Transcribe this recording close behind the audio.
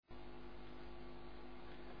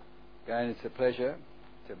Again, it's a pleasure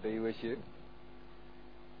to be with you.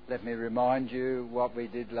 Let me remind you what we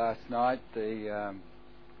did last night. Should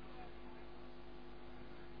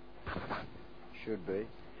be.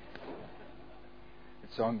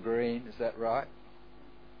 It's on green, is that right?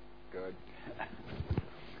 Good.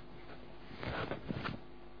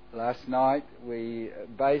 Last night we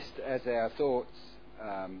based as our thoughts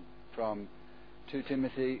from 2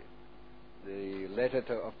 Timothy, the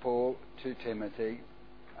letter of Paul to Timothy,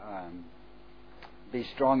 be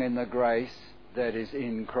strong in the grace that is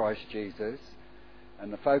in Christ Jesus.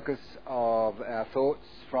 And the focus of our thoughts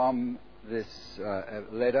from this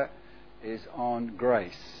letter is on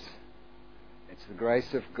grace. It's the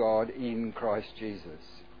grace of God in Christ Jesus.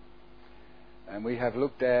 And we have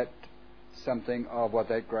looked at something of what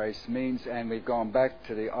that grace means, and we've gone back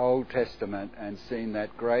to the Old Testament and seen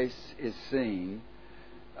that grace is seen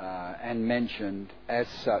and mentioned as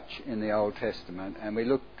such in the Old Testament. And we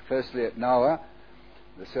looked firstly at Noah.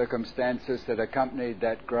 The circumstances that accompanied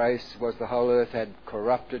that grace was the whole earth had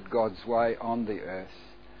corrupted God's way on the earth.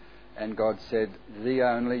 And God said, "Thee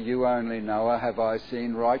only, you only, Noah, have I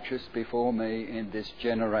seen righteous before me in this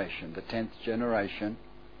generation," the 10th generation.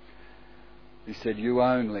 He said, "You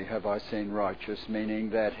only have I seen righteous," meaning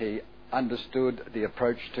that he understood the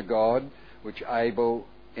approach to God which Abel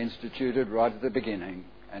instituted right at the beginning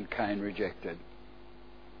and Cain rejected.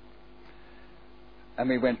 And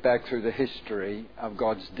we went back through the history of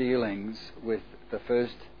God's dealings with the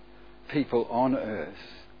first people on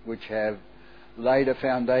earth, which have laid a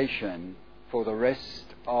foundation for the rest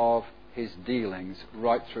of his dealings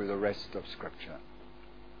right through the rest of Scripture.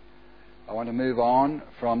 I want to move on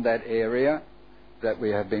from that area that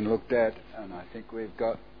we have been looked at, and I think we've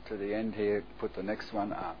got to the end here. Put the next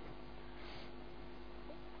one up.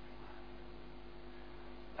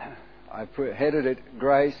 I headed it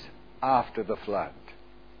Grace After the Flood,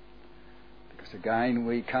 because again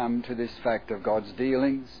we come to this fact of God's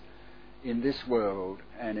dealings in this world,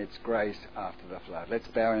 and it's grace after the flood. Let's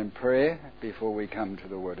bow in prayer before we come to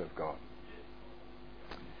the Word of God.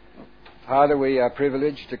 Father, we are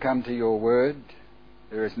privileged to come to your Word.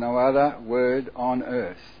 There is no other Word on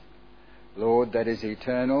earth, Lord, that is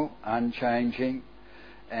eternal, unchanging,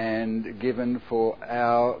 and given for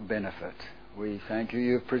our benefit. We thank you,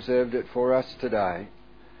 you've preserved it for us today.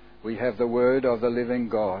 We have the Word of the living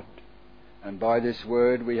God, and by this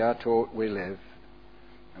Word we are taught, we live.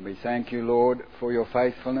 And we thank you, Lord, for your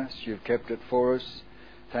faithfulness. You've kept it for us.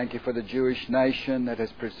 Thank you for the Jewish nation that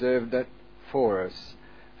has preserved it for us.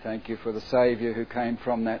 Thank you for the Saviour who came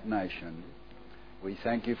from that nation. We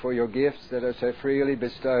thank you for your gifts that are so freely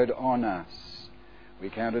bestowed on us. We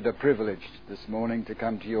count it a privilege this morning to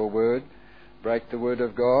come to your Word, break the Word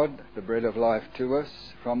of God, the bread of life to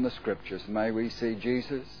us from the Scriptures. May we see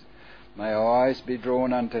Jesus. May our eyes be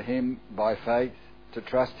drawn unto him by faith, to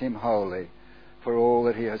trust him wholly for all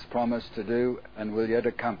that he has promised to do and will yet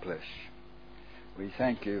accomplish. We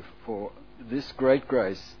thank you for this great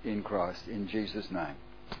grace in Christ, in Jesus' name.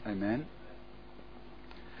 Amen.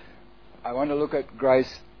 I want to look at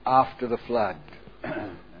grace after the flood.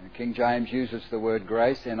 King James uses the word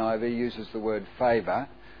grace, NIV uses the word favour,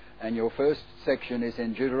 and your first section is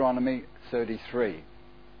in Deuteronomy 33.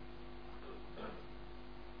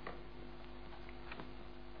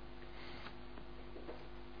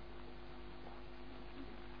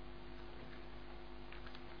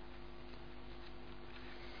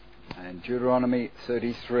 And Deuteronomy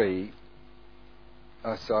 33,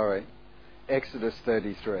 Exodus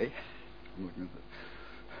 33.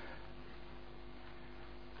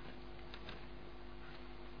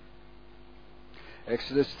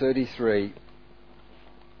 Exodus 33,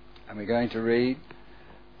 and we're going to read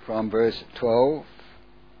from verse 12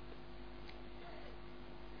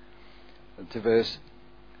 to verse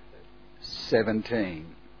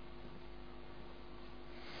 17.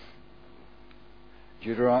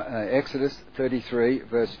 Exodus 33,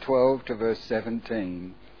 verse 12 to verse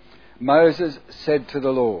 17. Moses said to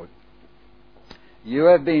the Lord, "You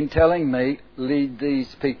have been telling me, lead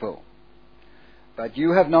these people, but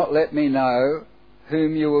you have not let me know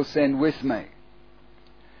whom you will send with me.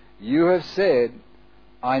 You have said,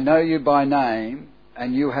 I know you by name,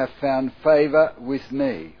 and you have found favour with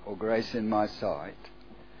me," or grace in my sight.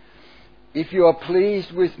 "If you are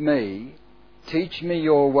pleased with me, teach me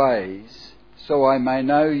your ways, so I may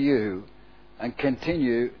know you and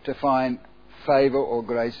continue to find favour or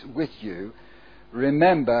grace with you.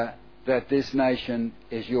 Remember that this nation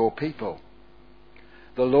is your people."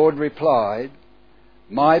 The Lord replied,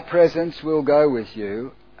 "My presence will go with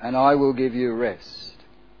you, and I will give you rest."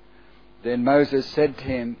 Then Moses said to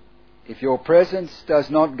him, "If your presence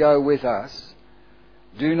does not go with us,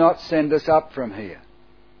 Do not send us up from here.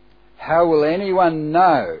 How will anyone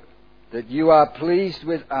know that you are pleased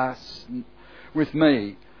with us, with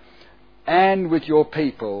me, and with your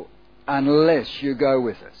people, unless you go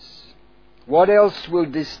with us? What else will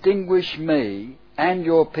distinguish me and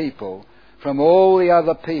your people from all the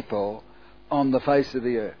other people on the face of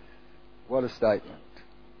the earth? What a statement.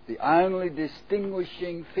 The only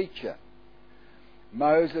distinguishing feature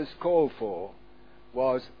Moses called for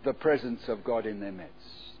was the presence of God in their midst.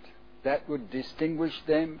 That would distinguish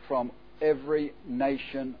them from every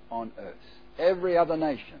nation on earth. Every other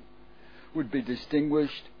nation would be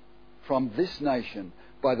distinguished from this nation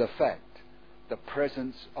by the fact the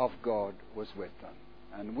presence of God was with them.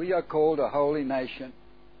 And we are called a holy nation,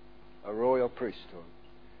 a royal priesthood.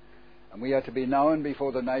 And we are to be known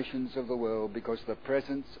before the nations of the world because the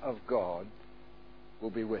presence of God will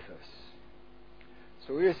be with us.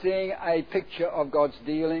 So we are seeing a picture of God's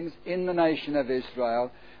dealings in the nation of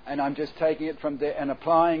Israel, and I'm just taking it from there and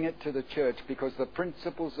applying it to the church because the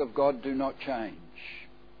principles of God do not change.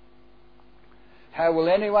 How will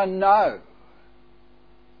anyone know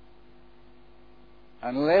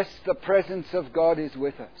unless the presence of God is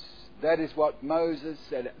with us? That is what Moses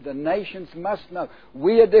said. The nations must know.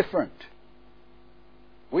 We are different.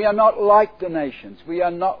 We are not like the nations. We are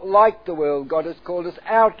not like the world. God has called us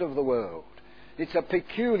out of the world. It's a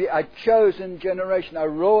peculiar, a chosen generation, a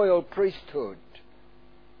royal priesthood.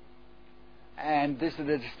 And this is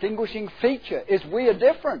a distinguishing feature, is we are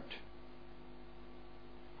different.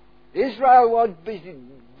 Israel would be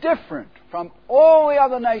different from all the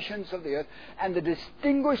other nations of the earth, and the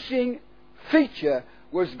distinguishing feature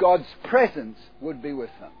was God's presence would be with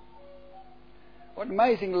them. What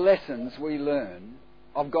amazing lessons we learn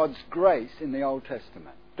of God's grace in the Old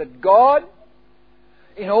Testament. That God,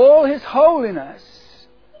 in all His holiness,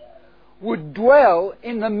 would dwell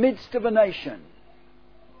in the midst of a nation.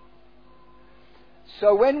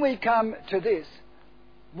 So when we come to this,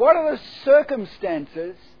 what are the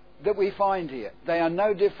circumstances that we find here? They are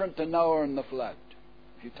no different to Noah and the flood.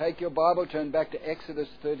 If you take your Bible, turn back to Exodus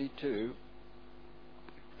 32.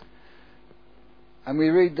 And we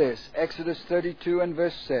read this, Exodus 32 and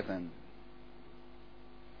verse 7.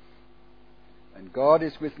 And God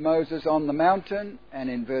is with Moses on the mountain, and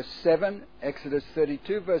in verse 7, Exodus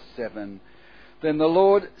 32 verse 7, then the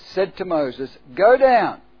Lord said to Moses, go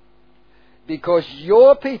down, because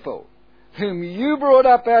your people, whom you brought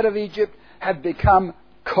up out of Egypt, have become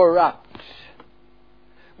corrupt.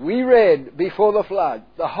 We read before the flood,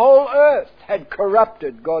 the whole earth had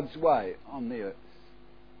corrupted God's way on the earth.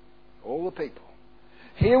 All the people.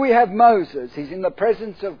 Here we have Moses. He's in the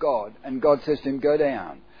presence of God, and God says to him, go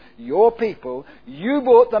down. Your people, you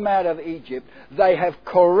brought them out of Egypt. They have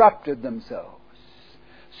corrupted themselves.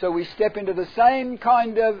 So we step into the same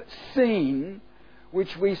kind of scene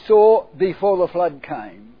which we saw before the flood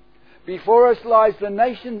came. Before us lies the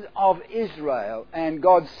nations of Israel, and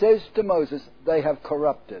God says to Moses, they have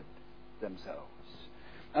corrupted themselves.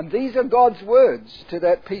 And these are God's words to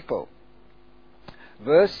that people.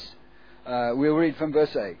 We'll read from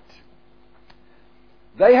verse 8.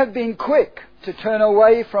 They have been quick to turn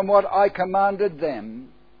away from what I commanded them,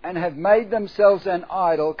 and have made themselves an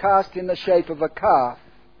idol cast in the shape of a calf.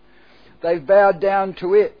 They've bowed down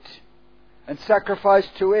to it, and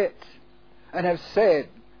sacrificed to it, and have said,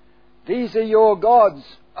 these are your gods,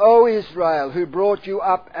 O Israel, who brought you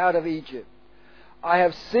up out of Egypt. I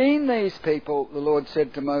have seen these people, the Lord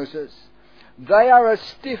said to Moses. They are a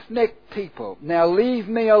stiff-necked people. Now leave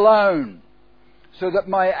me alone, so that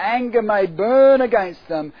my anger may burn against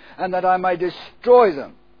them, and that I may destroy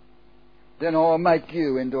them. Then I'll make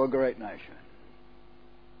you into a great nation.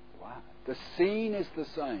 Wow. The scene is the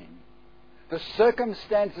same. The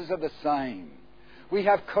circumstances are the same. We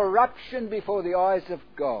have corruption before the eyes of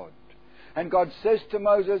God. And God says to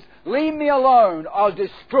Moses, leave me alone, I'll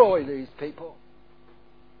destroy these people.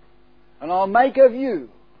 And I'll make of you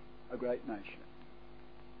a great nation.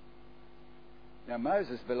 Now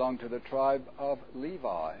Moses belonged to the tribe of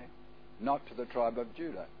Levi, not to the tribe of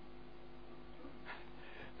Judah.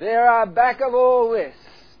 There are back of all this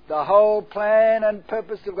the whole plan and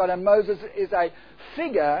purpose of God. And Moses is a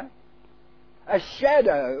figure, a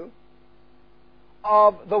shadow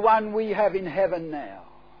of the one we have in heaven now.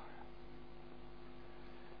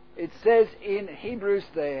 It says in Hebrews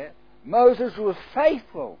there, Moses was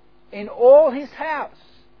faithful in all his house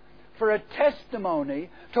for a testimony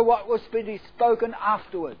to what was to be spoken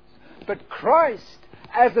afterwards. But Christ,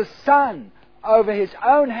 as a son over his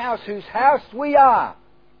own house, whose house we are,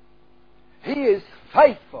 he is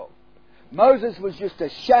faithful. Moses was just a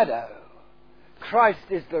shadow. Christ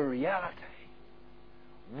is the reality.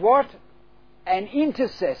 What an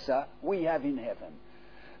intercessor we have in heaven.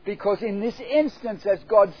 Because in this instance, as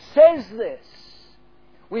God says this,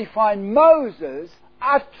 we find Moses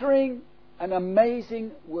uttering an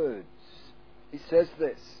amazing words. He says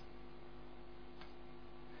this.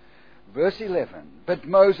 Verse 11, but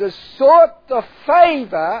Moses sought the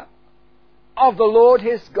favour of the Lord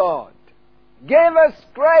his God. Give us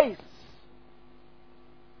grace.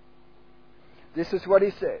 This is what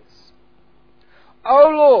he says. O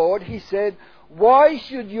Lord, he said, why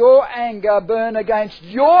should your anger burn against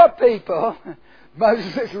your people?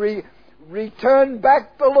 Moses returned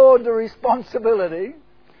back the Lord the responsibility.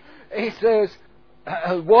 He says,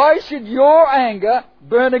 why should your anger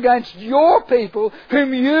burn against your people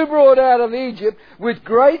whom you brought out of Egypt with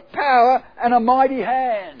great power and a mighty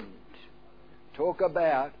hand? Talk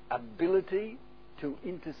about ability to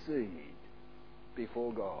intercede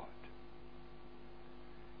before God.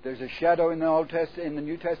 There's a shadow in the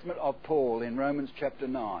New Testament of Paul in Romans chapter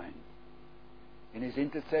 9 in his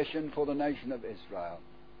intercession for the nation of Israel.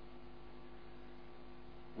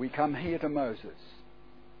 We come here to Moses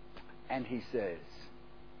and he says,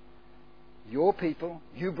 your people,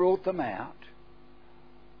 you brought them out.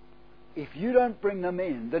 If you don't bring them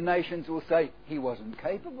in, the nations will say, he wasn't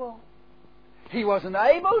capable. He wasn't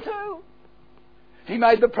able to. He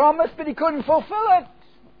made the promise, but he couldn't fulfill it.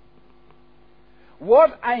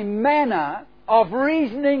 What a manner of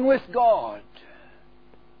reasoning with God.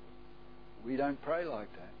 We don't pray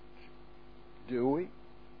like that, do we?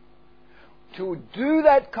 To do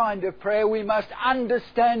that kind of prayer, we must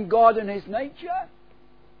understand God and His nature.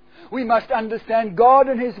 We must understand God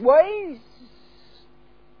and His ways.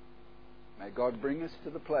 May God bring us to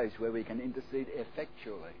the place where we can intercede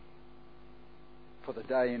effectually for the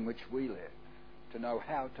day in which we live, to know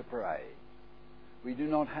how to pray. We do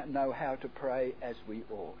not know how to pray as we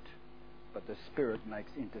ought, but the Spirit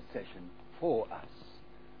makes intercession for us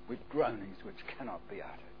with groanings which cannot be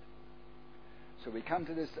uttered. So we come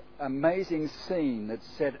to this amazing scene that's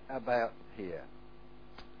set about here.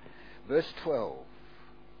 Verse 12.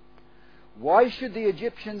 Why should the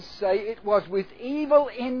Egyptians say it was with evil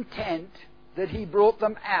intent that he brought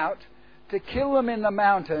them out to kill them in the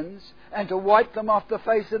mountains and to wipe them off the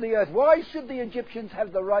face of the earth? Why should the Egyptians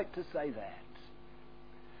have the right to say that?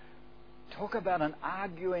 Talk about an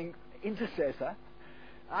arguing intercessor,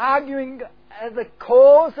 arguing the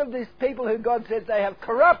cause of these people who God says they have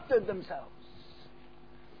corrupted themselves.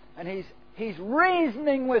 And he's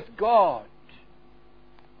reasoning with God.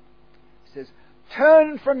 He says,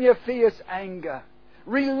 turn from your fierce anger.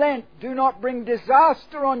 Relent. Do not bring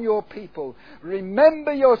disaster on your people.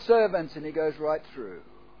 Remember your servants. And he goes right through.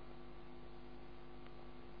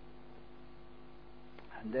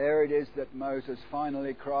 And there it is that Moses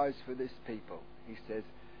finally cries for this people. He says,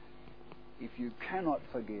 if you cannot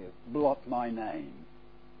forgive, blot my name.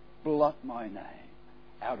 Blot my name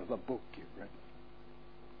out of the book you've written.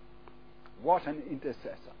 What an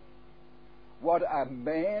intercessor. What a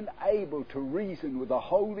man able to reason with a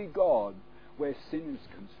holy God where sin is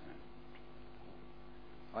concerned.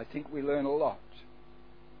 I think we learn a lot.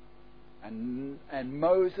 And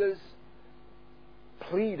Moses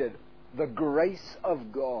pleaded the grace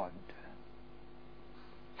of God.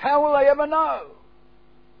 How will I ever know?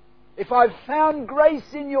 If I've found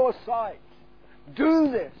grace in your sight,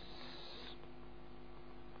 do this.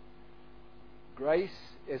 Grace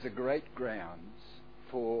is a great grounds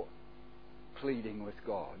for pleading with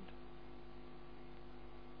God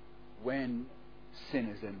when sin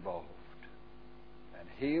is involved. And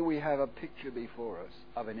here we have a picture before us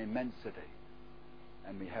of an immensity.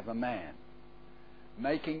 And we have a man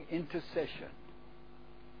making intercession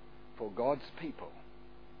for God's people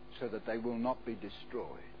so that they will not be destroyed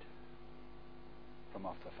from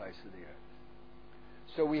off the face of the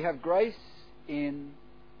earth. So we have grace in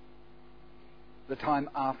the time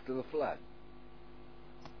after the flood.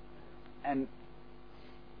 And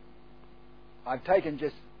I've taken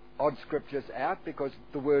just odd scriptures out because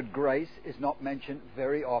the word grace is not mentioned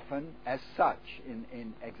very often as such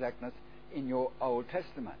in exactness in your Old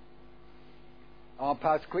Testament. I'll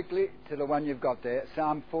pass quickly to the one you've got there,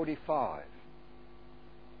 Psalm 45.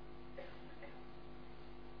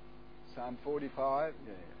 Psalm 45,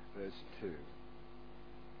 verse 2.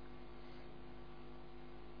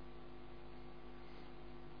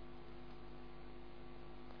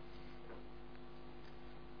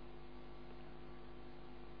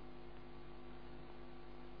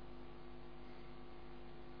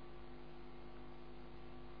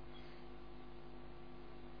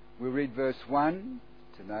 We'll read verse 1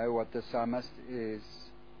 to know what the psalmist is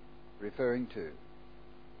referring to.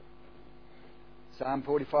 Psalm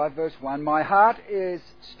 45 verse 1. My heart is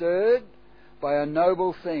stirred, by a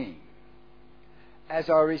noble theme. As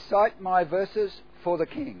I recite my verses for the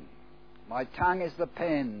King, my tongue is the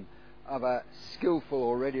pen of a skillful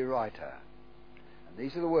or ready writer. And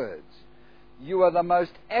these are the words. You are the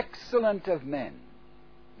most excellent of men.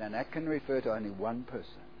 Now that can refer to only one person.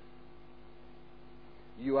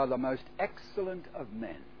 You are the most excellent of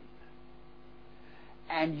men.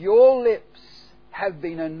 And your lips have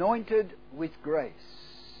been anointed with grace,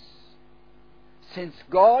 since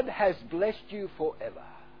God has blessed you forever.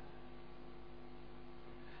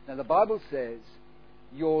 Now the Bible says,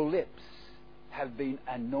 your lips have been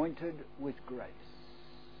anointed with grace.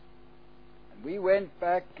 And we went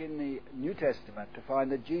back in the New Testament to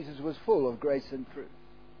find that Jesus was full of grace and truth.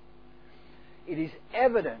 It is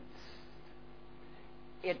evidence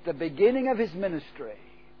at the beginning of his ministry.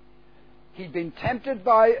 He'd been tempted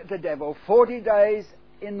by the devil 40 days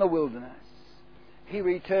in the wilderness. He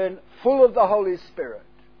returned full of the Holy Spirit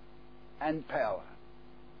and power.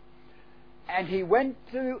 And he went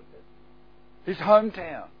to his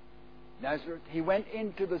hometown, Nazareth. He went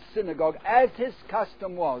into the synagogue, as his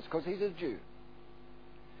custom was, because he's a Jew.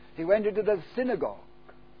 He went into the synagogue,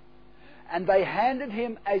 and they handed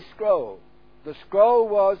him a scroll. The scroll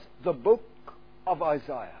was the book of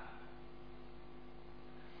Isaiah.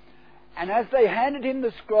 And as they handed him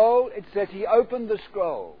the scroll, it said he opened the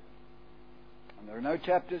scroll. And there are no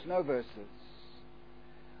chapters, no verses.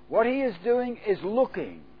 What he is doing is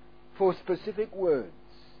looking for specific words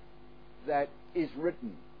that is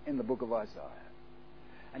written in the book of Isaiah.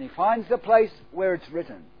 And he finds the place where it's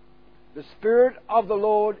written. The Spirit of the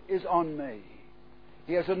Lord is on me.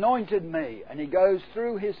 He has anointed me. And he goes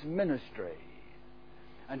through his ministry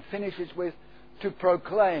and finishes with, to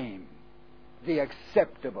proclaim the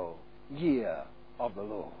acceptable year of the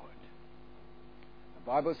Lord.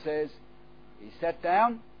 The Bible says he sat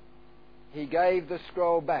down, he gave the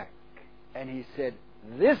scroll back, and he said,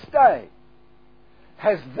 this day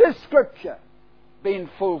has this scripture been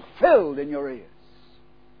fulfilled in your ears.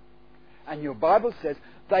 And your Bible says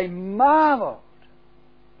they marveled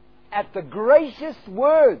at the gracious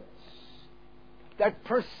words that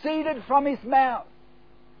proceeded from his mouth.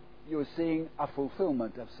 You are seeing a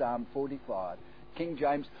fulfillment of Psalm 45. King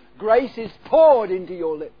James, grace is poured into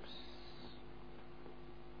your lips.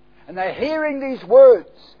 And they're hearing these words,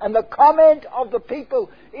 and the comment of the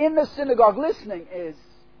people in the synagogue listening is,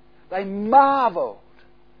 they marveled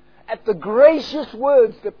at the gracious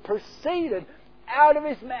words that proceeded out of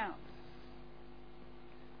his mouth.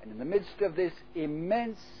 And in the midst of this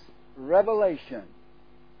immense revelation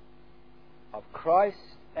of Christ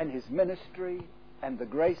and his ministry and the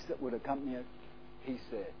grace that would accompany it, he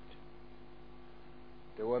said,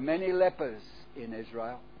 there were many lepers in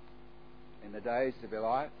Israel in the days of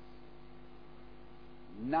Elias.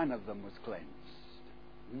 None of them was cleansed.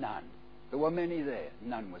 None. There were many there.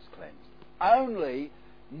 None was cleansed. Only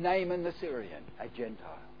Naaman the Syrian, a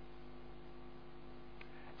Gentile.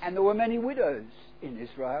 And there were many widows in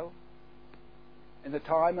Israel in the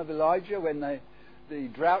time of Elijah when the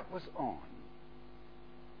drought was on.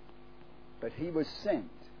 But he was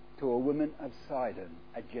sent to a woman of Sidon,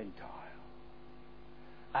 a Gentile.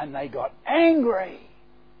 And they got angry.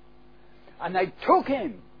 And they took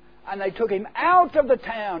him. And they took him out of the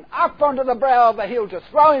town, up onto the brow of the hill to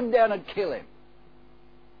throw him down and kill him.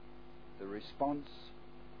 The response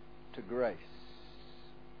to grace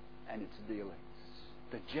and its dealings.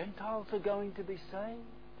 The Gentiles are going to be saved.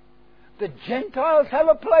 The Gentiles have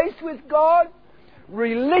a place with God.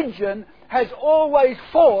 Religion has always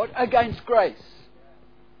fought against grace.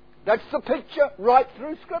 That's the picture right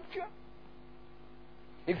through Scripture.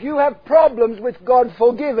 If you have problems with God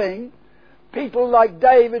forgiving people like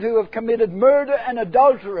David who have committed murder and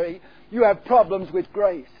adultery, you have problems with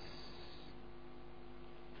grace.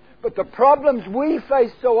 But the problems we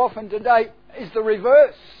face so often today is the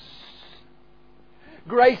reverse.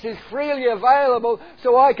 Grace is freely available,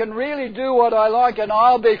 so I can really do what I like and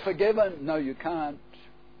I'll be forgiven. No, you can't.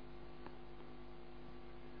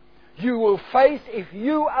 You will face, if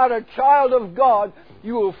you are a child of God,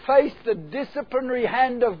 you will face the disciplinary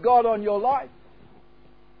hand of God on your life.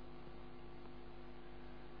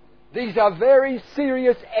 These are very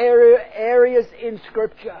serious areas in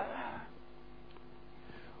Scripture.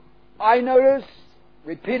 I notice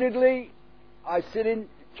repeatedly, I sit in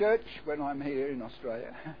church when I'm here in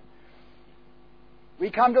Australia. We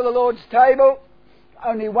come to the Lord's table,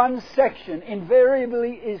 only one section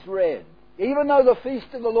invariably is read. Even though the feast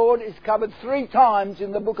of the Lord is covered 3 times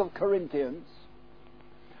in the book of Corinthians,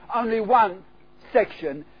 only one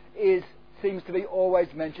section seems to be always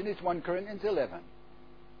mentioned. It's 1 Corinthians 11.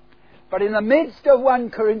 But in the midst of 1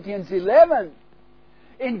 Corinthians 11,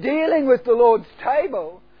 in dealing with the Lord's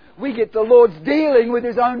table, we get the Lord's dealing with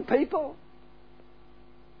His own people.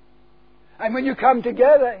 And when you come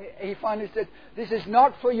together, He finally said, this is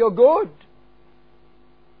not for your good.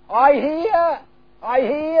 I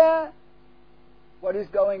hear what is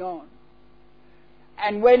going on.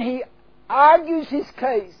 And when He argues His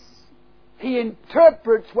case, He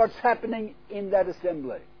interprets what's happening in that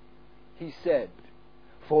assembly. He said,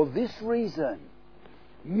 for this reason,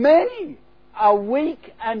 many are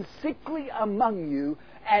weak and sickly among you,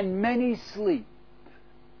 and many sleep.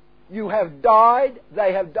 You have died,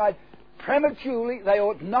 they have died prematurely, they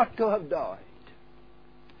ought not to have died.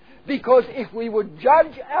 Because if we would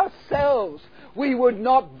judge ourselves, we would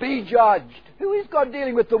not be judged. Who is God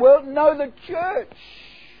dealing with? The world? No, the church.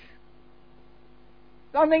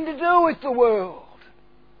 Nothing to do with the world.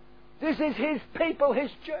 This is His people,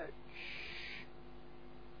 His church.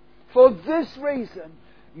 For this reason,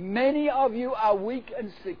 many of you are weak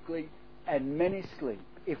and sickly, and many sleep.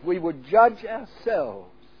 If we would judge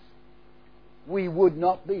ourselves, we would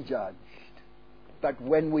not be judged. But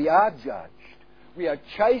when we are judged, we are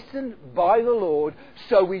chastened by the Lord,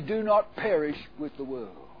 so we do not perish with the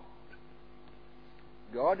world.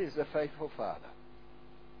 God is a faithful Father.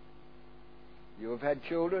 You have had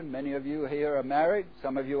children. Many of you here are married.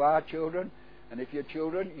 Some of you are children. And if you're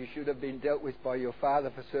children, you should have been dealt with by your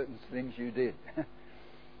father for certain things you did.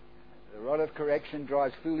 The rod of correction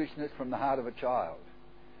drives foolishness from the heart of a child.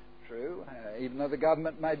 True. Even though the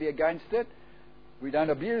government may be against it, we don't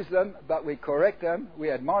abuse them, but we correct them,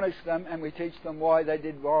 we admonish them, and we teach them why they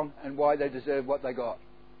did wrong and why they deserve what they got.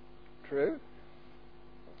 True?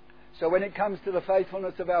 So when it comes to the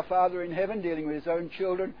faithfulness of our Father in heaven dealing with His own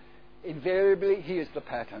children, invariably He is the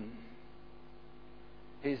pattern.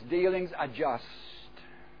 His dealings are just.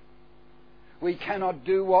 We cannot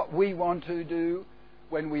do what we want to do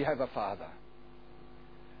when we have a Father.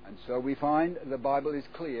 And so we find the Bible is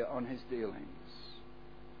clear on His dealings.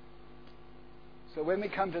 So when we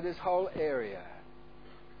come to this whole area,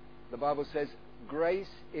 the Bible says, grace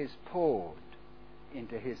is poured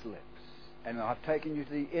into His lips. And I've taken you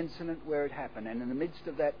to the incident where it happened. And in the midst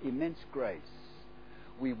of that immense grace,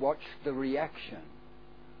 we watch the reaction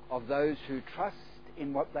of those who trust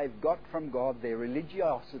in what they've got from God, their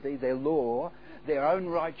religiosity, their law, their own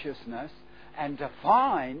righteousness, and to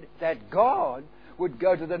find that God would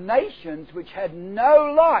go to the nations which had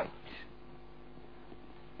no light,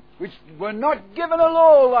 which were not given a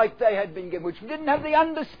law like they had been given, which didn't have the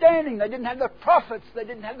understanding, they didn't have the prophets, they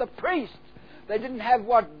didn't have the priests, they didn't have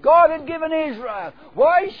what God had given Israel.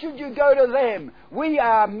 Why should you go to them? We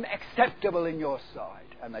are acceptable in your sight.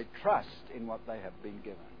 And they trust in what they have been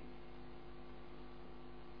given.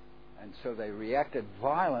 And so they reacted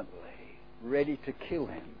violently, ready to kill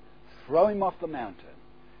Him, throw Him off the mountain.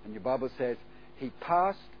 And your Bible says, He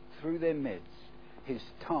passed through their midst. His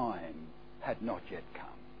time had not yet come.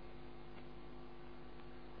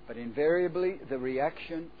 But invariably, the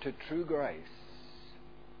reaction to true grace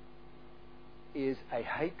is a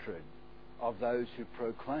hatred of those who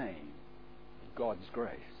proclaim God's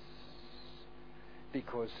grace.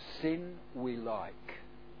 Because sin we like.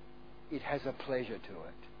 It has a pleasure to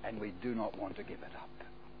it, and we do not want to give it up.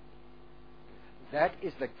 That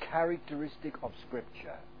is the characteristic of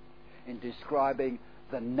Scripture in describing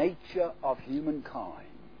the nature of humankind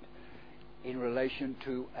in relation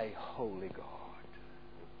to a holy God.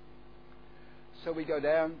 So we go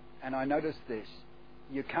down, and I notice this.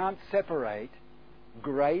 You can't separate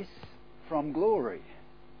grace from glory.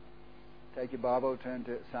 Take your Bible, turn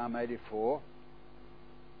to Psalm 84.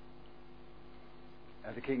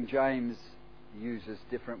 The King James uses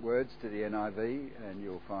different words to the NIV, and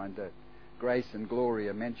you'll find that grace and glory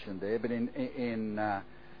are mentioned there. But in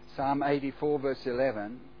Psalm 84, verse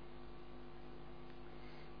 11,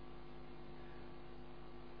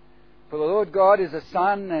 for the Lord God is a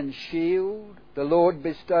sun and shield. The Lord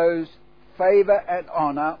bestows favour and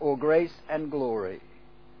honour, or grace and glory,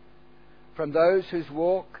 from those whose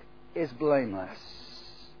walk is blameless.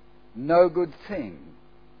 No good thing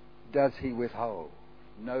does He withhold.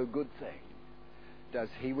 No good thing does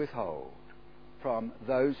He withhold from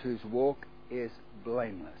those whose walk is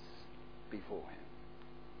blameless before Him.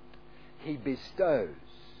 He bestows,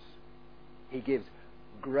 He gives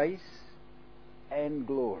grace and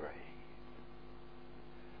glory.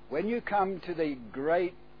 When you come to the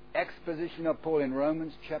great exposition of Paul in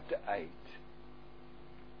Romans chapter 8,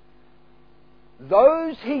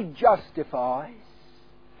 those He justifies,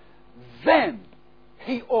 them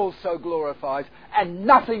He also glorifies, and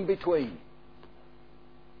nothing between.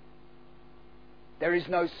 There is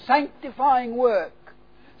no sanctifying work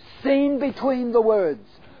seen between the words.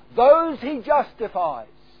 those He justifies,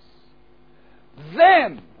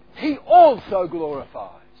 them He also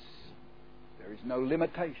glorifies. There is no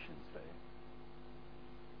limitations there.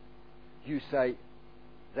 You say,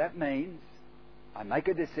 that means I make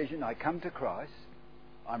a decision, I come to Christ,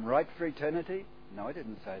 I'm right for eternity? No, I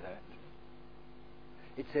didn't say that.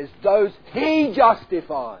 It says those He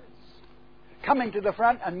justifies. Coming to the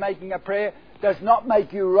front and making a prayer does not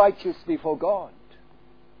make you righteous before God.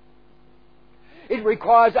 It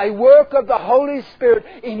requires a work of the Holy Spirit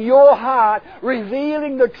in your heart,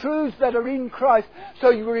 revealing the truths that are in Christ. So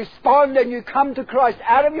you respond and you come to Christ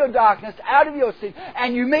out of your darkness, out of your sin,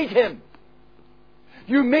 and you meet Him.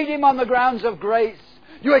 You meet Him on the grounds of grace.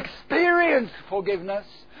 You experience forgiveness.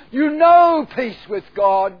 You know peace with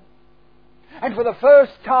God. And for the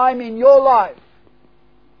first time in your life,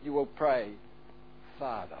 you will pray,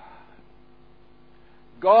 Father.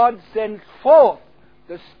 God sends forth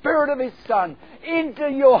the Spirit of His Son into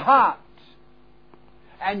your heart.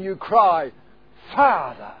 And you cry,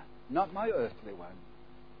 Father, not my earthly one.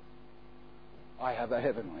 I have a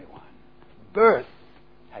heavenly one. Birth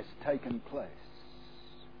has taken place.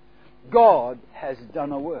 God has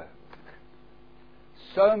done a work.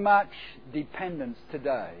 So much dependence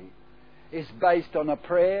today is based on a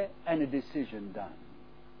prayer and a decision done.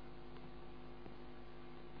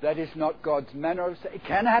 That is not God's manner of saying. It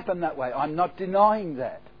can happen that way. I'm not denying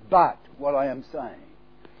that. But what I am saying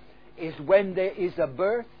is when there is a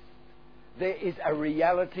birth, there is a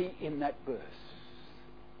reality in that birth.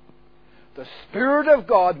 The Spirit of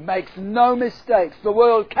God makes no mistakes. The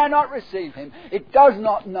world cannot receive Him. It does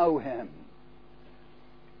not know Him.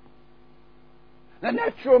 The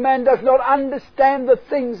natural man does not understand the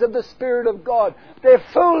things of the Spirit of God. They're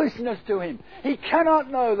foolishness to him. He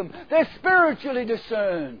cannot know them. They're spiritually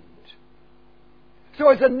discerned. So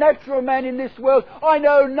as a natural man in this world, I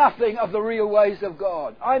know nothing of the real ways of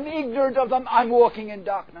God. I'm ignorant of them. I'm walking in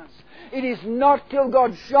darkness. It is not till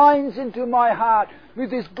God shines into my heart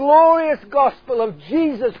with this glorious gospel of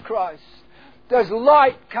Jesus Christ does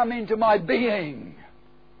light come into my being.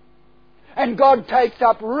 And God takes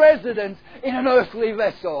up residence in an earthly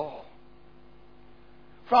vessel.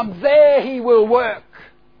 From there He will work.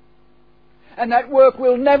 And that work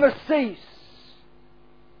will never cease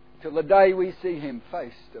till the day we see Him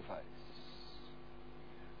face to face.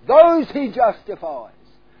 Those He justifies.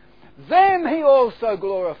 Them He also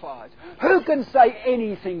glorifies. Who can say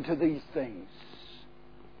anything to these things?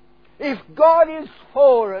 If God is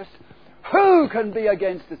for us, who can be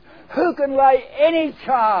against us? Who can lay any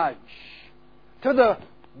charge to the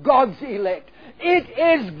God's elect?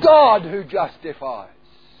 It is God who justifies.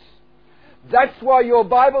 That's why your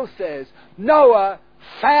Bible says Noah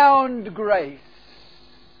found grace.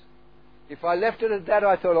 If I left it at that,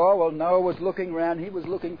 I thought, oh, well, Noah was looking around. He was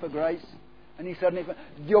looking for grace. And he suddenly found...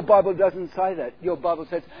 Your Bible doesn't say that. Your Bible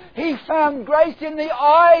says he found grace in the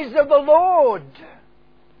eyes of the Lord.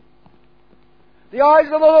 The eyes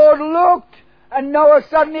of the Lord looked, and Noah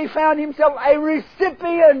suddenly found himself a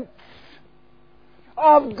recipient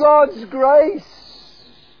of God's grace.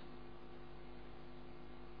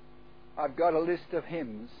 I've got a list of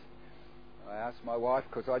hymns. I asked my wife,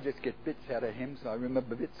 because I just get bits out of hymns. I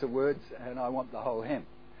remember bits of words, and I want the whole hymn.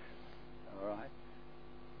 All right.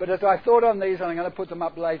 But as I thought on these, and I'm going to put them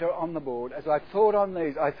up later on the board, as I thought on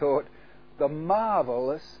these, I thought the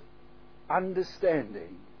marvellous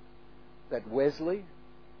understanding that Wesley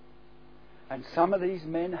and some of these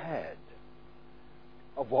men had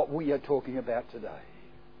of what we are talking about today.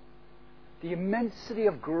 The immensity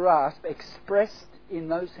of grasp expressed in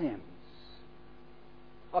those hymns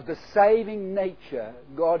of the saving nature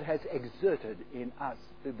God has exerted in us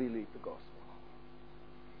who believe the gospel.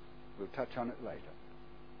 We'll touch on it later.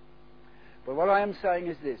 But what I am saying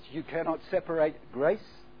is this: you cannot separate grace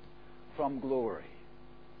from glory.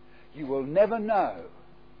 You will never know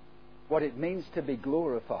what it means to be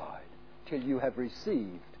glorified till you have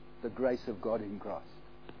received the grace of God in Christ.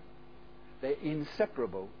 They're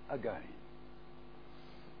inseparable again.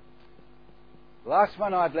 Last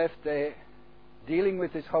one I've left there, dealing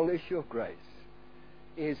with this whole issue of grace,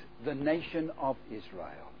 is the nation of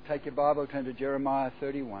Israel. Take your Bible, turn to Jeremiah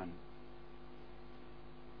 31.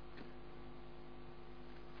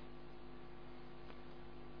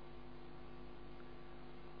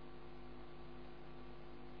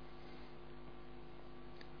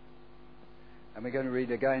 And we're going to read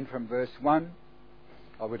again from verse 1.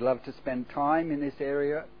 I would love to spend time in this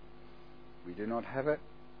area. We do not have it.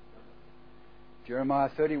 Jeremiah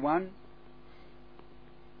 31,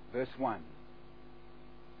 verse 1.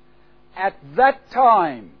 At that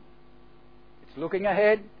time, it's looking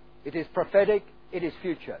ahead, it is prophetic, it is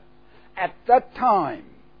future. At that time,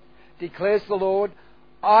 declares the Lord,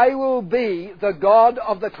 I will be the God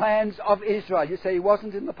of the clans of Israel. You say He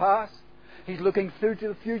wasn't in the past? He's looking through to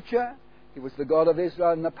the future. He was the God of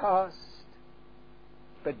Israel in the past.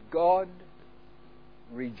 But God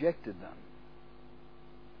rejected them.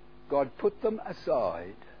 God put them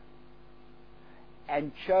aside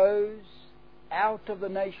and chose out of the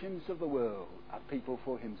nations of the world a people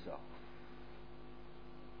for Himself.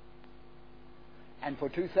 And for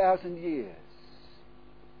 2,000 years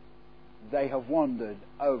they have wandered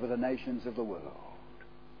over the nations of the world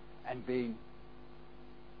and been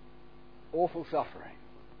awful suffering.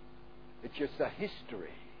 It's just a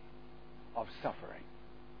history of suffering.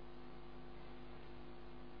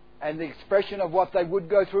 And the expression of what they would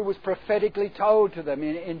go through was prophetically told to them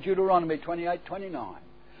in Deuteronomy 28:29.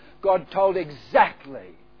 God told exactly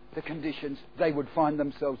the conditions they would find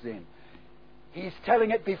themselves in. He's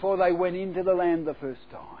telling it before they went into the land the first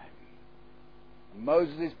time.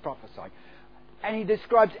 Moses is prophesying. And he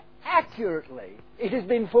describes accurately. It has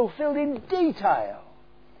been fulfilled in detail.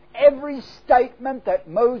 Every statement that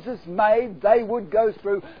Moses made they would go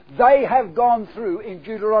through, they have gone through in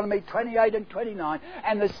Deuteronomy 28 and 29,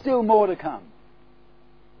 and there's still more to come.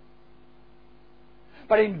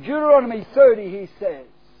 But in Deuteronomy 30 he says,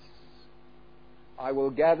 I will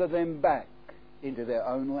gather them back into their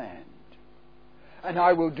own land, and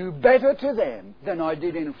I will do better to them than I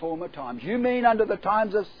did in former times. You mean under the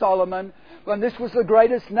times of Solomon, when this was the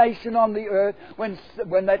greatest nation on the earth,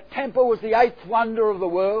 when that temple was the eighth wonder of the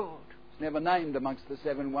world? It's never named amongst the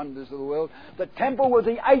seven wonders of the world. The temple was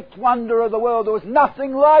the eighth wonder of the world. There was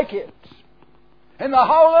nothing like it in the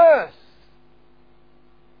whole earth.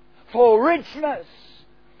 For richness,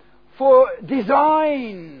 for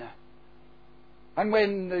design. And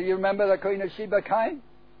when, you remember, the Queen of Sheba came?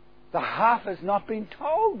 The half has not been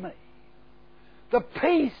told me. The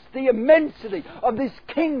peace, the immensity of this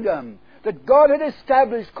kingdom that God had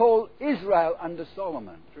established called Israel under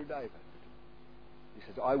Solomon through David. He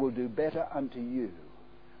says, I will do better unto you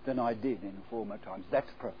than I did in former times.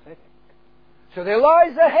 That's prophetic. So there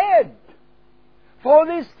lies ahead for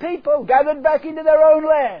this people gathered back into their own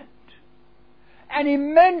land an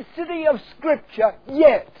immensity of Scripture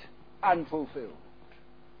yet unfulfilled.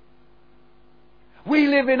 We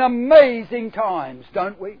live in amazing times,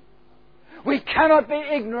 don't we? We cannot be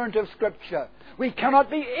ignorant of Scripture. We cannot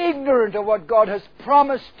be ignorant of what God has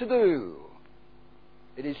promised to do.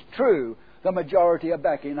 It is true, the majority are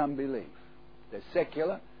back in unbelief. They're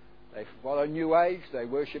secular, they follow New Age, they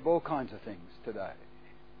worship all kinds of things today.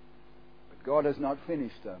 But God has not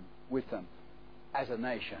finished with them as a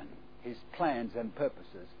nation. His plans and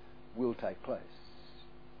purposes will take place.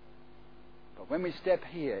 But when we step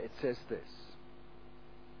here, it says this.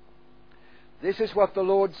 This is what the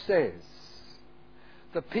Lord says.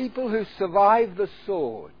 The people who survive the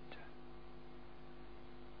sword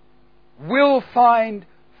will find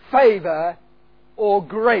favour or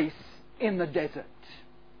grace in the desert.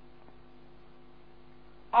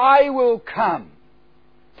 I will come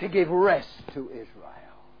to give rest to Israel.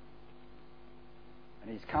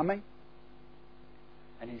 And He's coming.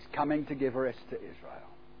 And He's coming to give rest to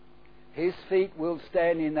Israel. His feet will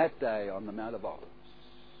stand in that day on the Mount of Olives.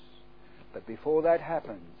 But before that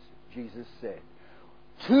happens, Jesus said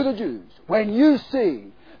to the Jews, when you see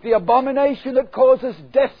the abomination that causes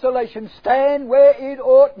desolation stand where it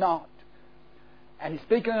ought not, and he's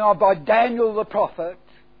speaking of by Daniel the prophet,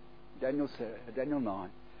 Daniel 9,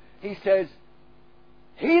 he says,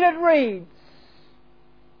 he that reads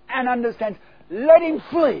and understands, let him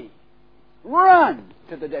flee, run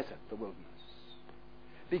to the desert, the wilderness.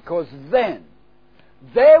 Because then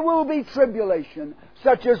there will be tribulation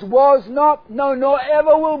such as was not, no, nor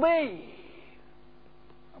ever will be.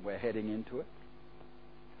 And we're heading into it.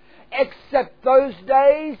 Except those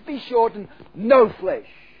days be shortened, no flesh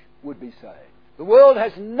would be saved. The world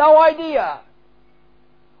has no idea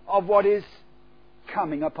of what is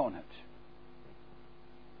coming upon it.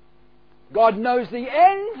 God knows the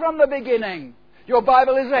end from the beginning. Your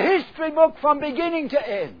Bible is a history book from beginning to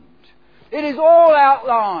end. It is all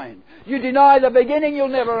outlined. You deny the beginning, you'll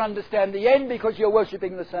never understand the end because you're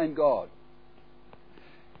worshipping the same God.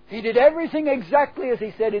 He did everything exactly as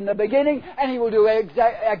He said in the beginning, and He will do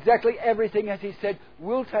exactly everything as He said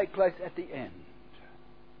will take place at the end.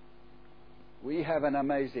 We have an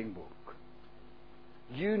amazing book.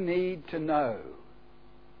 You need to know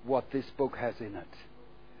what this book has in it.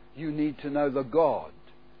 You need to know the God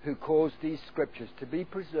who caused these Scriptures to be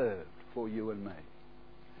preserved for you and me,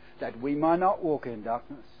 that we might not walk in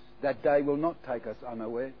darkness. That day will not take us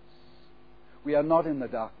unawares. We are not in the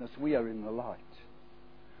darkness, we are in the light.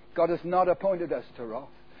 God has not appointed us to wrath,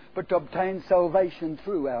 but to obtain salvation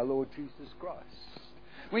through our Lord Jesus Christ.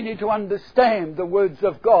 We need to understand the words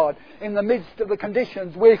of God in the midst of the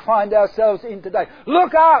conditions we find ourselves in today.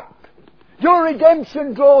 Look up! Your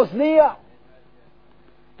redemption draws near.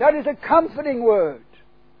 That is a comforting word.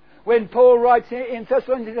 When Paul writes in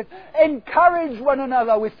Thessalonians, he says, encourage one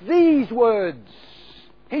another with these words.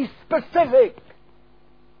 He's specific.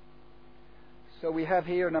 So we have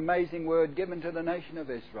here an amazing word given to the nation of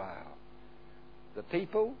Israel. The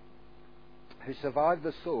people who survive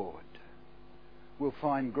the sword will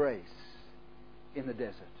find grace in the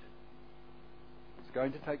desert. It's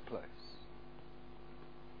going to take place.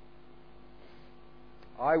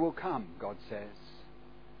 I will come, God says,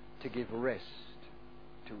 to give rest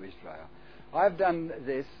to Israel. I've done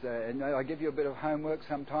this, and I give you a bit of homework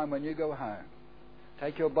sometime when you go home.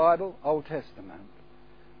 Take your Bible, Old Testament,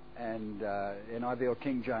 and NIV or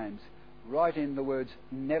King James, write in the words,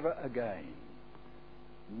 never again.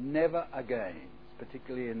 Never again.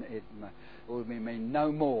 Particularly it will mean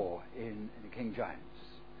no more in King James.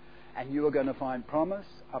 And you are going to find promise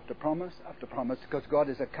after promise after promise, because God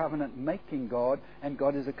is a covenant-making God and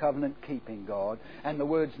God is a covenant-keeping God. And the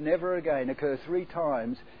words never again occur 3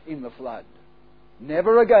 times in the flood.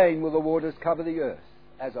 Never again will the waters cover the earth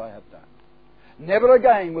as I have done. Never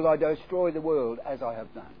again will I destroy the world as I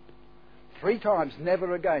have done. 3 times,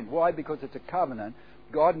 never again. Why? Because it's a covenant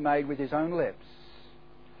God made with His own lips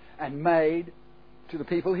and made to the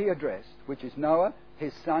people He addressed, which is Noah,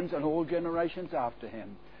 his sons, and all generations after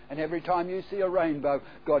him. And every time you see a rainbow,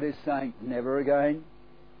 God is saying, never again.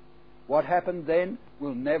 What happened then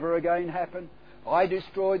will never again happen. I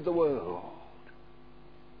destroyed the world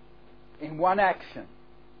in one action.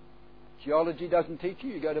 Geology doesn't teach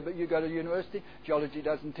you. You go to university. Geology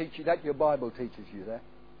doesn't teach you that. Your Bible teaches you that.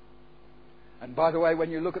 And by the way,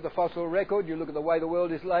 when you look at the fossil record, you look at the way the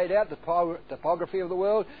world is laid out, the topography of the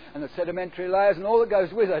world, and the sedimentary layers, and all that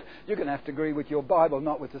goes with it, you're going to have to agree with your Bible,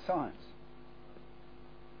 not with the science.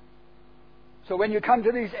 So when you come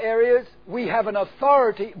to these areas, we have an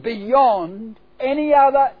authority beyond any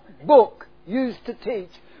other book used to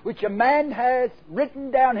teach, which a man has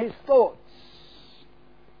written down his thoughts.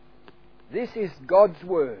 This is God's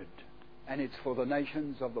Word, and it's for the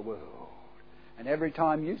nations of the world. And every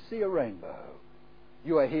time you see a rainbow,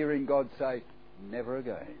 you are hearing God say, never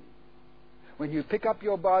again. When you pick up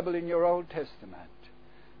your Bible in your Old Testament,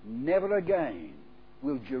 never again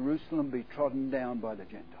will Jerusalem be trodden down by the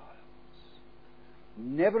Gentiles.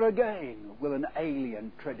 Never again will an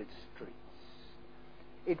alien tread its streets.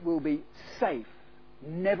 It will be safe.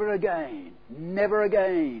 Never again, never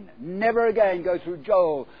again, never again. Go through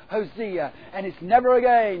Joel, Hosea, and it's never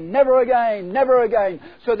again, never again, never again.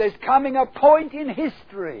 So there's coming a point in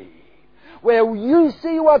history where you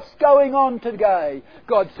see what's going on today.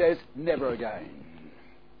 God says, never again.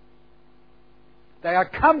 They are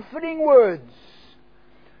comforting words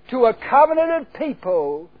to a covenanted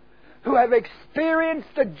people who have experienced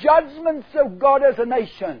the judgments of God as a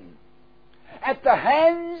nation at the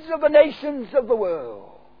hands of the nations of the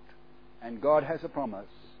world. And God has a promise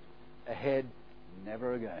ahead,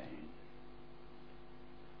 never again.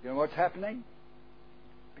 You know what's happening?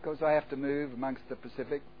 Because I have to move amongst the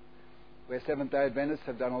Pacific, where Seventh-day Adventists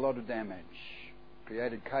have done a lot of damage,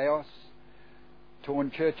 created chaos,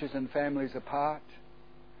 torn churches and families apart.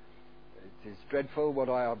 It is dreadful what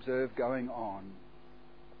I observe going on,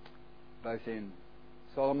 both in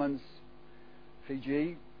Solomon's,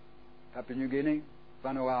 Fiji, Papua New Guinea,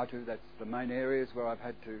 Vanuatu. That's the main areas where I've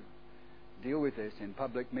had to deal with this in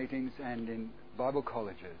public meetings and in Bible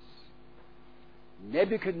colleges.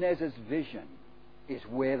 Nebuchadnezzar's vision is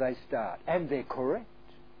where they start, and they're correct.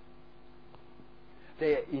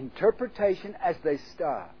 Their interpretation as they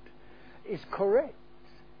start is correct.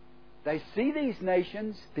 They see these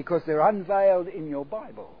nations because they're unveiled in your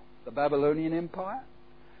Bible. The Babylonian Empire,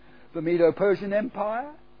 the Medo-Persian Empire,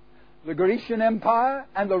 the Grecian Empire,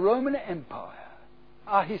 and the Roman Empire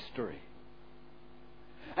are history.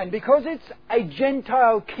 And because it's a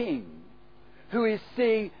Gentile king who is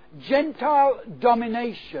seeing Gentile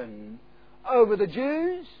domination over the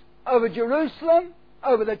Jews, over Jerusalem,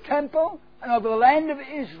 over the temple, and over the land of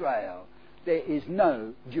Israel, there is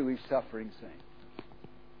no Jewish suffering seen.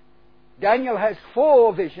 Daniel has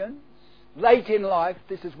 4 visions late in life.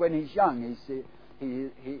 This is when he's young.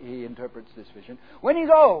 He interprets this vision. When he's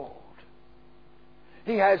old,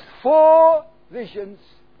 he has 4 visions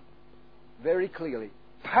very clearly,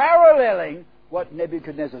 paralleling what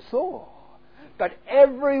Nebuchadnezzar saw. But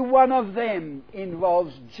every one of them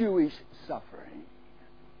involves Jewish suffering.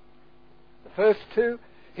 The first 2,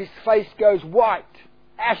 his face goes white,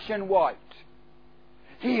 ashen white.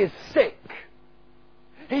 He is sick.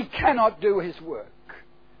 He cannot do his work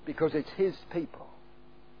because it's his people.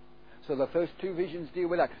 So the first two visions deal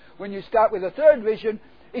with that. When you start with the third vision,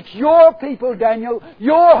 it's your people, Daniel,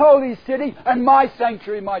 your holy city, and my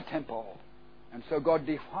sanctuary, my temple. And so God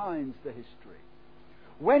defines the history.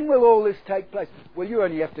 When will all this take place? Well, you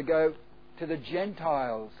only have to go to the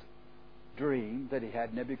Gentiles' dream that he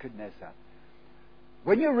had, Nebuchadnezzar.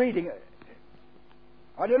 When you're reading it,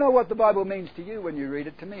 I don't know what the Bible means to you when you read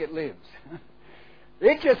it. To me, it lives.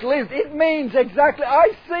 It just lives. It means exactly, I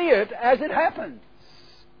see it as it happens.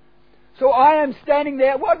 So I am standing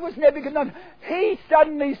there. What was Nebuchadnezzar? He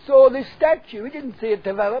suddenly saw this statue. He didn't see it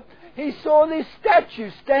develop. He saw this statue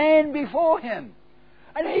stand before him.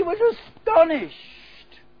 And he was astonished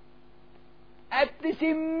at this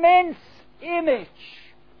immense image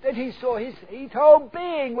that he saw. His whole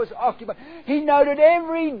being was occupied. He noted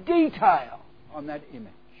every detail on that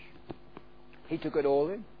image. He took it all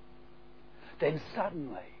in. Then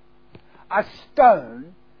suddenly, a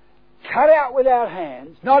stone cut out without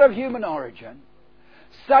hands, not of human origin,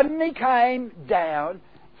 suddenly came down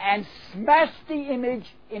and smashed the image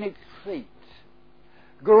in its feet,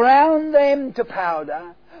 ground them to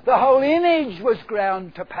powder. The whole image was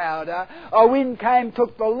ground to powder. A wind came,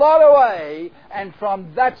 took the lot away, and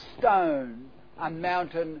from that stone a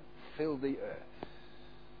mountain filled the earth.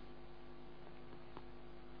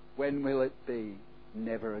 When will it be?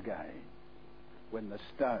 Never again. When the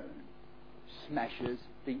stone smashes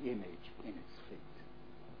the image in its feet.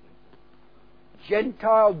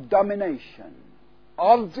 Gentile domination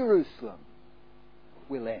of Jerusalem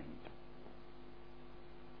will end.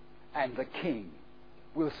 And the King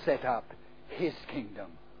will set up his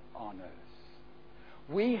kingdom on earth.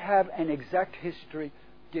 We have an exact history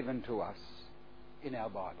given to us in our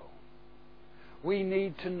Bible. We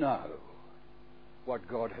need to know what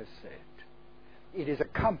God has said. It is a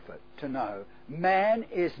comfort to know man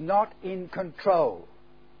is not in control.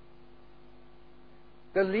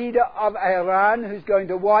 The leader of Iran, who's going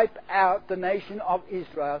to wipe out the nation of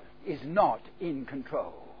Israel, is not in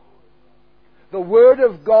control. The Word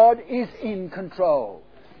of God is in control.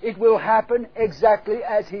 It will happen exactly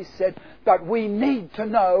as He said, but we need to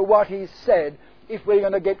know what He said if we're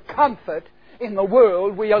going to get comfort in the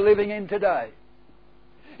world we are living in today.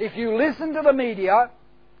 If you listen to the media,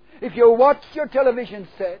 if you watch your television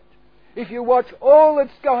set, if you watch all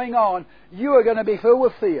that's going on, you are going to be filled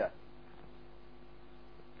with fear.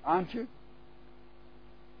 Aren't you?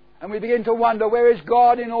 And we begin to wonder, where is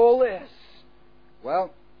God in all this?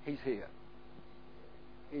 Well, He's here.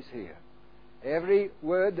 He's here. Every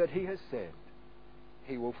word that He has said,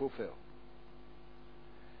 He will fulfill.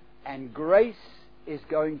 And grace is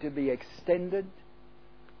going to be extended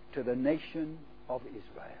to the nation of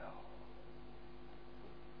Israel.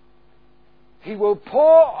 He will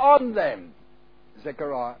pour on them,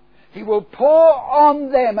 Zechariah, He will pour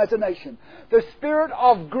on them as a nation the Spirit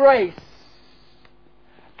of grace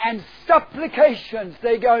and supplications.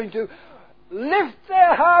 They're going to lift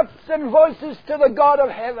their hearts and voices to the God of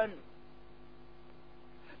heaven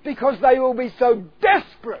because they will be so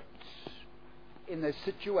desperate in their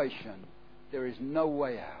situation. There is no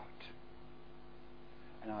way out.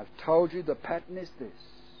 And I've told you the pattern is this.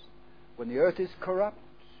 When the earth is corrupt,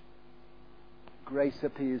 grace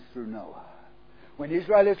appears through Noah. When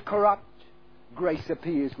Israel is corrupt, grace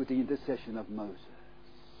appears with the intercession of Moses.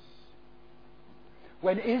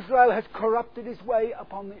 When Israel has corrupted his way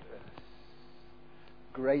upon the earth,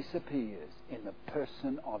 grace appears in the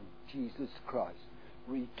person of Jesus Christ,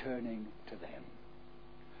 returning to them.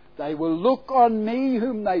 They will look on me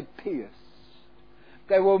whom they pierced.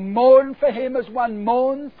 They will mourn for him as one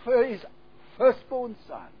mourns for his firstborn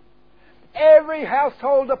son. Every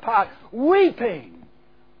household apart, weeping,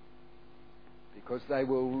 because they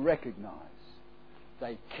will recognize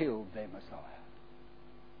they killed their Messiah.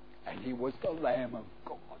 And He was the Lamb of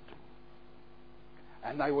God.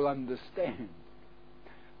 And they will understand.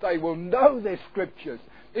 They will know their Scriptures.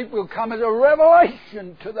 It will come as a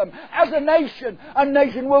revelation to them. As a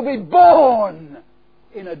nation will be born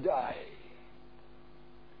in a day.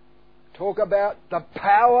 Talk about the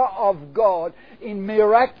power of God in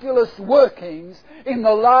miraculous workings in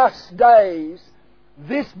the last days.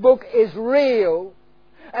 This book is real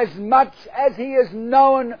as much as He is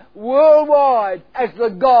known worldwide as the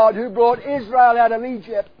God who brought Israel out of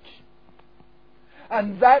Egypt.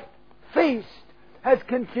 And that feast has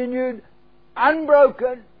continued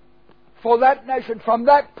unbroken for that nation from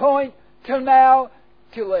that point till now,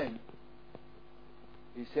 till then.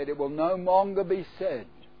 He said it will no longer be said,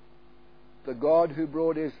 the God who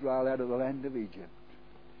brought Israel out of the land of Egypt.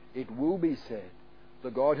 It will be said, the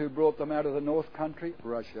God who brought them out of the north country,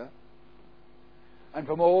 Russia, And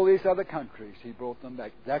from all these other countries, he brought them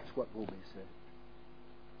back. That's what will be said.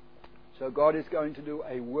 So God is going to do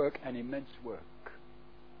a work, an immense work,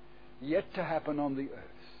 yet to happen on the earth.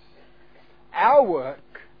 Our work,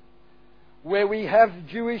 where we have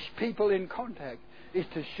Jewish people in contact, is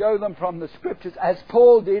to show them from the Scriptures, as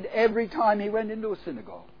Paul did every time he went into a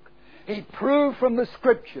synagogue. He proved from the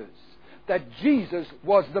Scriptures that Jesus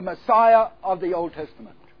was the Messiah of the Old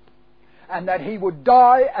Testament, and that he would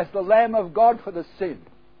die as the Lamb of God for the sin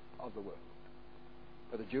of the world,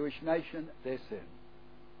 for the Jewish nation, their sin.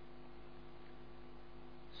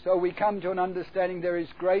 So we come to an understanding there is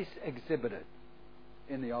grace exhibited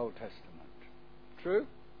in the Old Testament. True?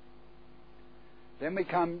 Then we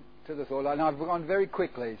come to the thought, and I've gone very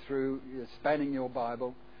quickly through spanning your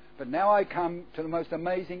Bible, but now I come to the most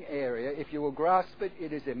amazing area. If you will grasp it,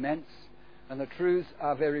 it is immense, and the truths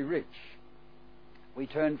are very rich. We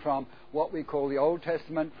turn from what we call the Old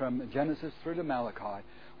Testament, from Genesis through to Malachi.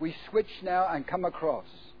 We switch now and come across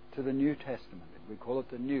to the New Testament. We call it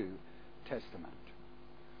the New Testament.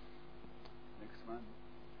 Next one.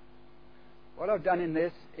 What I've done in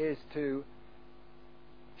this is to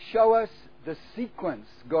show us the sequence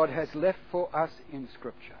God has left for us in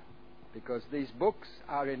Scripture, because these books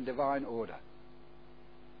are in divine order.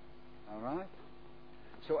 All right?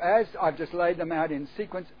 So as I've just laid them out in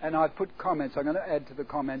sequence, and I've put comments, I'm going to add to the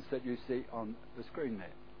comments that you see on the screen there.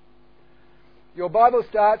 Your Bible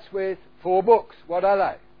starts with 4 books. What are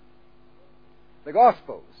they? The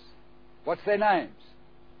Gospels. What's their names?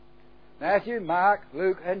 Matthew, Mark,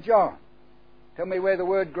 Luke, and John. Tell me where the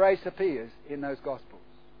word grace appears in those Gospels.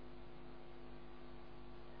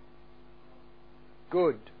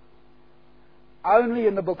 Good. Only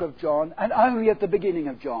in the book of John, and only at the beginning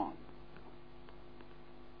of John.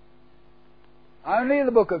 Only in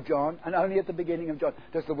the book of John, and only at the beginning of John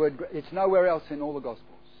does the word grace. It's nowhere else in all the Gospels.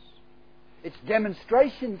 Its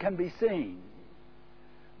demonstration can be seen,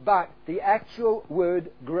 but the actual word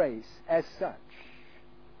grace as such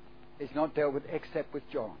is not dealt with except with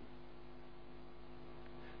John.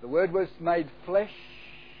 The Word was made flesh.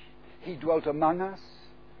 He dwelt among us.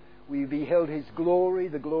 We beheld His glory,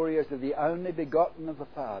 the glory as of the only begotten of the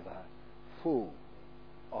Father, full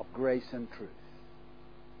of grace and truth.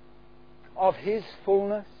 Of His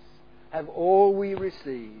fullness have all we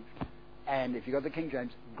received, and if you've got the King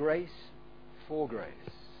James, grace for grace.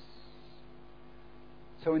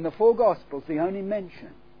 So in the 4 Gospels, the only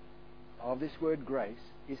mention of this word grace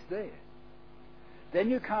is there. Then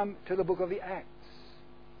you come to the book of the Acts,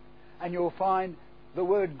 and you'll find the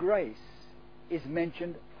word grace is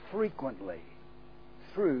mentioned frequently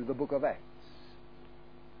through the book of Acts.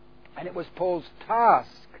 And it was Paul's task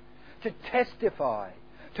to testify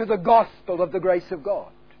to the gospel of the grace of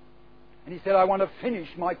God. And he said, I want to finish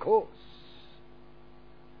my course.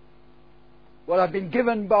 What I've been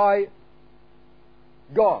given by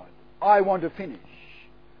God, I want to finish,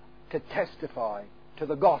 to testify to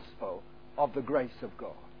the gospel of the grace of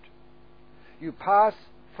God. You pass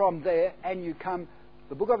from there and you come,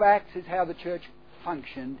 the book of Acts is how the church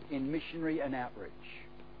functioned in missionary and outreach,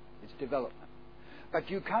 its development. But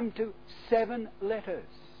you come to 7 letters.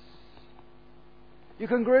 You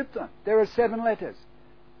can group them. There are 7 letters.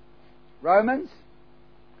 Romans,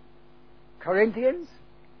 Corinthians,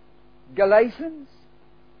 Galatians,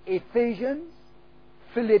 Ephesians,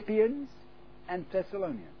 Philippians, and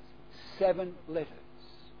Thessalonians. 7 letters.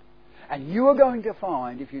 And you are going to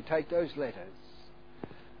find, if you take those letters,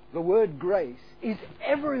 the word grace is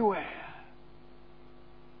everywhere.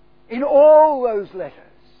 In all those letters.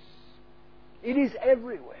 It is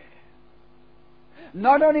everywhere.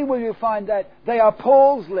 Not only will you find that, they are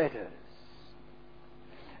Paul's letters.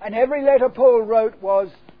 And every letter Paul wrote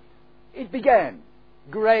it began,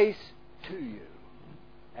 grace to you.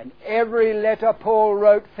 And every letter Paul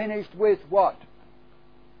wrote finished with what?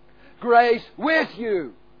 Grace with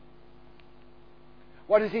you.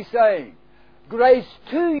 What is he saying? Grace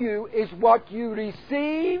to you is what you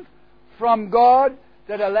receive from God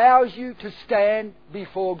that allows you to stand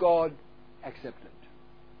before God accepted.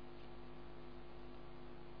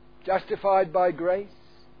 Justified by grace,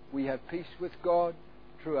 we have peace with God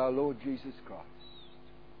through our Lord Jesus Christ.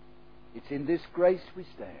 It's in this grace we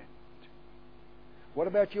stand. What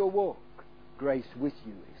about your walk? Grace with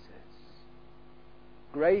you, he says.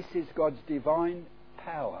 Grace is God's divine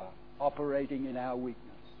power operating in our weakness.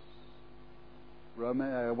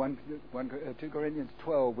 2 Corinthians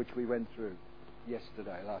 12, which we went through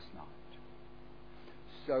last night.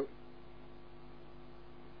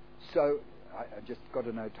 So I just got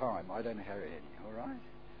to know time. I don't have any, all right?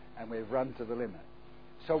 And we've run to the limit.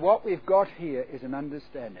 So what we've got here is an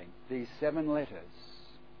understanding. These 7 letters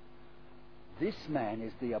This man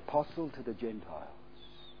is the apostle to the Gentiles.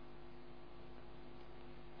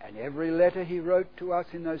 And every letter he wrote to us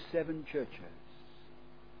in those 7 churches,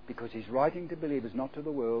 because he's writing to believers, not to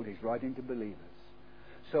the world, he's writing to believers.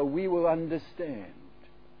 So we will understand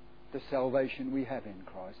the salvation we have in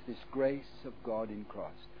Christ, this grace of God in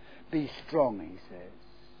Christ. Be strong, he says.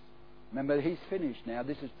 Remember, he's finished now.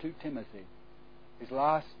 This is 2 Timothy, his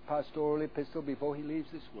last pastoral epistle before he leaves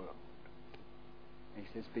this world. He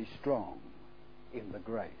says, be strong in the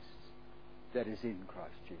grace that is in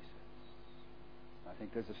Christ Jesus. I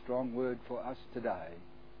think there's a strong word for us today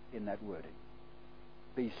in that wording.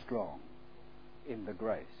 Be strong in the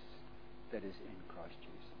grace that is in Christ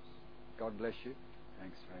Jesus. God bless you.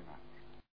 Thanks very much.